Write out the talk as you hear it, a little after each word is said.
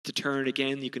to turn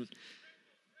again. You can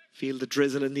feel the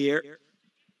drizzle in the air.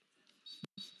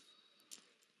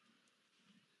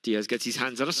 Diaz gets his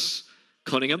hands on it.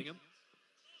 Cunningham.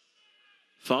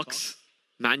 Fox.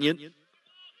 Mannion.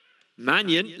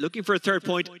 Mannion looking for a third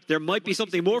point. There might be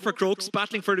something more for Crokes.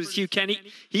 Battling for it is Hugh Kenny.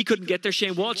 He couldn't get there.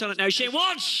 Shane Walsh on it now. Shane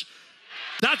Walsh!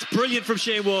 That's brilliant from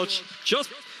Shane Walsh.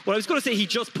 Well, I was going to say he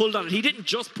just pulled on it. He didn't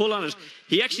just pull on it.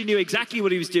 He actually knew exactly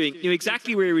what he was doing. Knew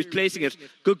exactly where he was placing it.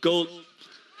 Good goal.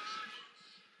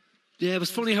 Yeah, it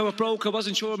was funny how it broke. I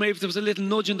wasn't sure, maybe there was a little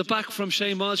nudge in the back from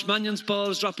Shane Walsh. Mannion's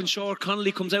ball is dropping short.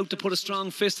 Connolly comes out to put a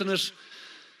strong fist in it.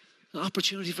 An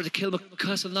opportunity for the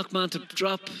Castleknock man to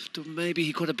drop. Maybe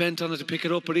he could have bent on it to pick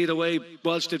it up, but either way,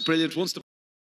 Walsh did brilliant. Once the